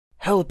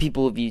Hello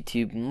people of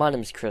YouTube, my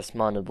name is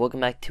Chrismon and welcome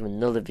back to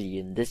another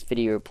video. In this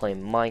video we're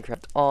playing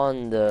Minecraft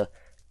on the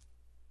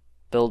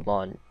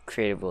Buildmon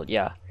creative world.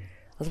 Yeah,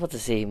 I was about to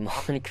say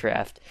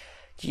Minecraft.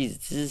 Jeez,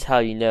 this is how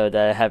you know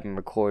that I haven't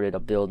recorded a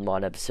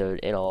Buildmon episode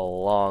in a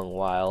long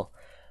while.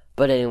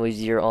 But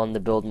anyways, you're on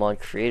the Buildmon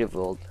creative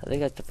world. I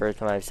think that's the first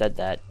time I've said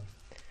that.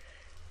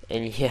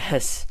 And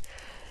yes,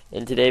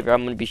 and today I'm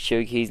going to be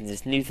showcasing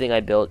this new thing I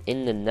built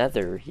in the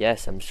Nether.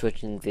 Yes, I'm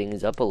switching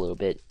things up a little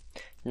bit.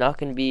 I'm not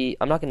gonna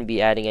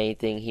be adding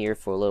anything here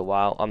for a little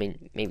while. I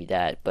mean, maybe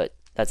that, but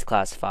that's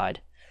classified.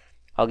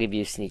 I'll give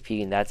you a sneak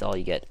peek, and that's all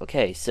you get.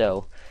 Okay,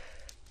 so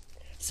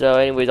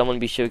anyways, I'm gonna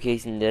be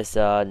showcasing this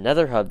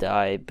Nether hub that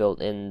I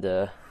built in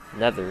the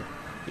Nether.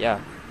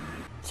 Yeah.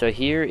 So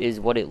here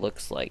is what it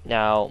looks like.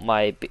 Now,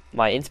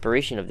 my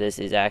inspiration of this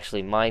is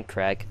actually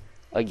Mindcrack.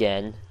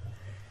 Again,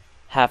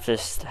 half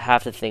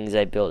the things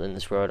I built in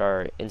this world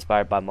are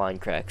inspired by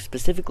Mindcrack,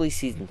 specifically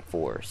season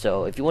 4.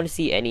 So if you want to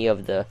see any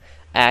of the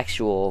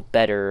actual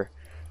better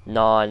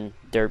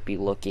non-derpy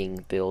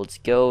looking builds,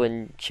 go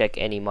and check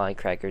any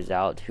Minecrackers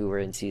out who were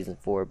in season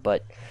 4,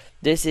 but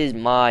this is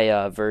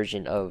my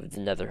version of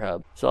the Nether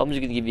hub. So I'm just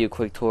going to give you a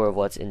quick tour of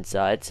what's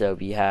inside. So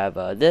we have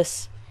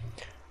this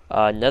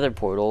Nether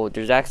portal.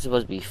 There's actually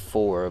supposed to be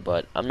 4,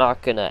 but I'm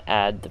not going to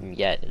add them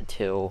yet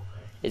until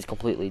it's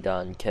completely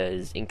done,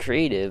 because in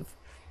creative,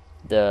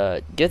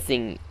 the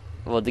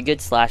good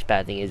slash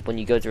bad thing is when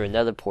you go through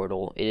another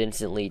portal, it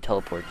instantly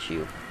teleports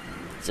you.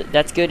 So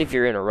that's good if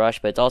you're in a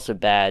rush, but it's also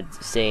bad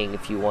saying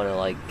if you want to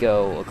like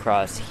go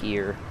across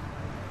here.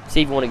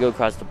 Say if you want to go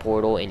across the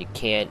portal and you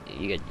can't,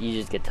 you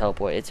just get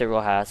teleported. It's a real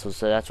hassle,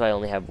 so that's why I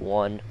only have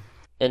one.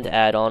 And to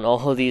add on,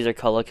 all of these are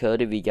color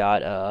coded. We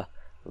got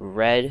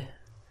red,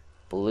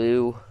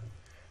 blue,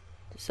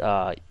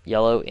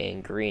 yellow,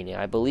 and green. And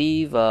I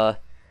believe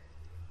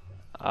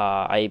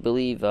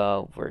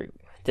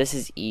this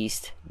is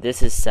east,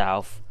 this is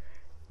south,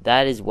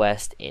 that is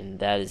west, and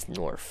that is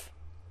north.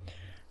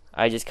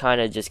 I just kind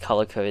of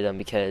color coded them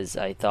because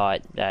I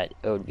thought that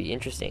it would be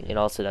interesting, and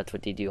also that's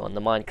what they do on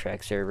the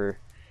Mindcrack server.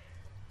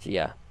 So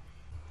yeah,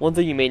 one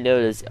thing you may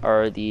notice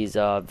are these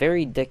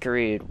very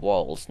decorated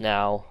walls.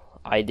 Now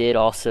I did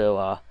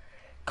also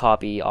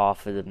copy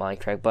off of the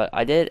Mindcrack, but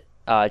I did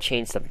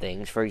change some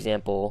things. For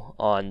example,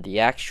 on the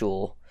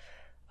actual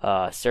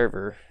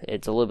server,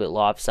 it's a little bit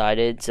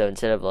lopsided, so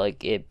instead of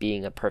like it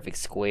being a perfect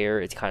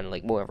square, it's kind of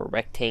like more of a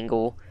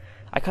rectangle.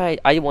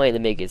 I wanted to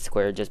make it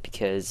square just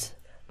because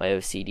my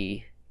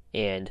OCD,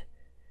 and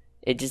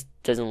it just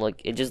doesn't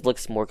look, it just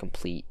looks more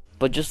complete.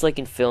 But just like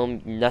in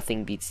film,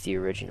 nothing beats the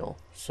original,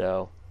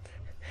 so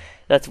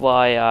that's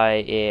why I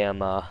am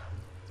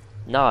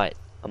not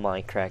a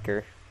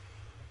Minecracker.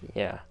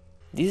 Yeah,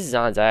 these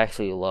designs I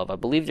actually love. I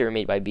believe they were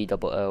made by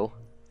BOO.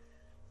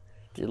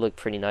 They look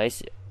pretty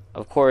nice.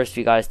 Of course,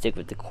 we gotta stick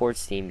with the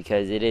quartz theme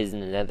because it is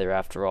in the Nether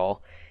after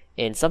all.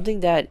 And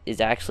something that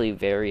is actually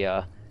very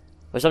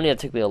something that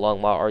took me a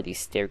long while are these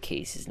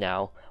staircases.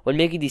 Now, when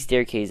making these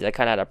staircases, I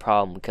kind of had a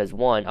problem because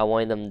 1, I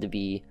wanted them to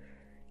be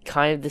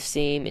kind of the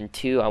same, and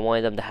 2, I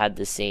wanted them to have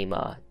the same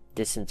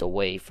distance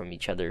away from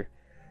each other.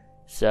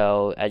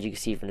 So, as you can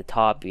see from the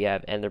top, we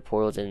have ender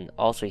portals, and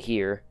also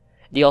here,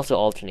 they also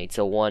alternate.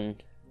 So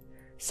one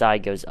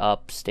side goes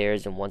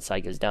upstairs and one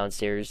side goes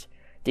downstairs.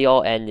 They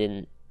all end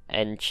in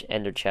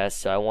ender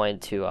chests, so I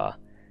wanted to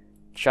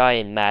try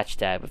and match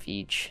that with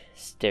each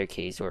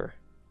staircase, or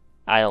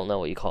I don't know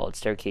what you call it,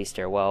 staircase,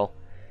 stairwell,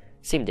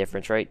 same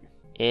difference, right?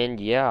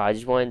 And yeah, I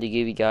just wanted to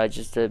give you guys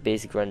just a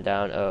basic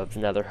rundown of the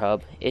Nether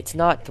hub. It's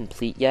not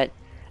complete yet,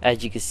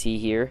 as you can see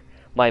here.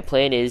 My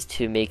plan is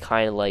to make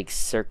kind of like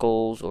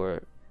circles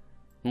or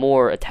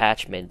more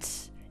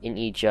attachments in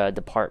each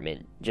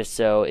department, just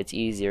so it's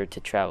easier to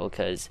travel,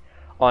 because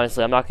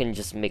honestly, I'm not going to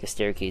just make a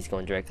staircase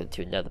going directly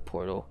to another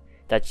portal.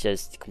 That's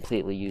just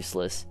completely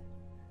useless.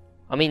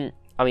 I mean,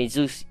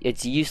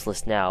 it's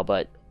useless now,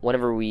 but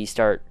whenever we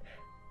start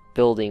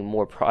building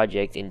more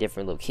projects in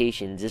different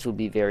locations, this would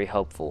be very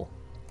helpful.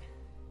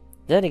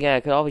 Then again, I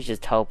could always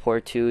just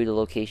teleport to the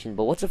location,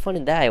 but what's the fun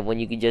in that when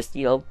you can just,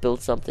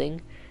 build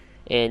something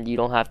and you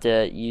don't have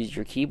to use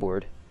your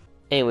keyboard?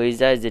 Anyways,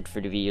 that is it for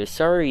the video.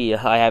 Sorry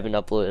I haven't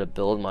uploaded a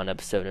Buildmon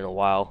episode in a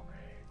while.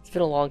 It's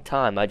been a long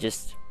time. I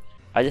just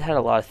had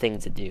a lot of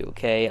things to do,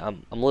 okay?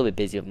 I'm a little bit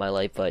busy with my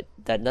life, but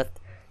that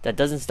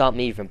doesn't stop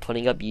me from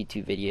putting up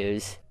YouTube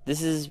videos.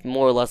 This is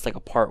more or less like a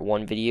part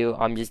 1 video.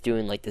 I'm just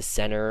doing like the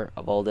center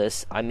of all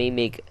this. I may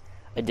make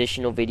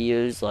additional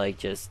videos, like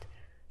just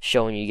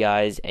showing you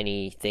guys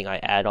anything I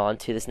add on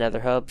to this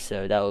Nether hub,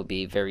 so that would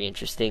be very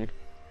interesting.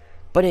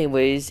 But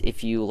anyways,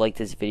 if you like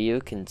this video,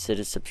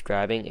 consider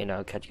subscribing, and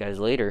I'll catch you guys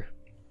later.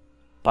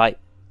 Bye.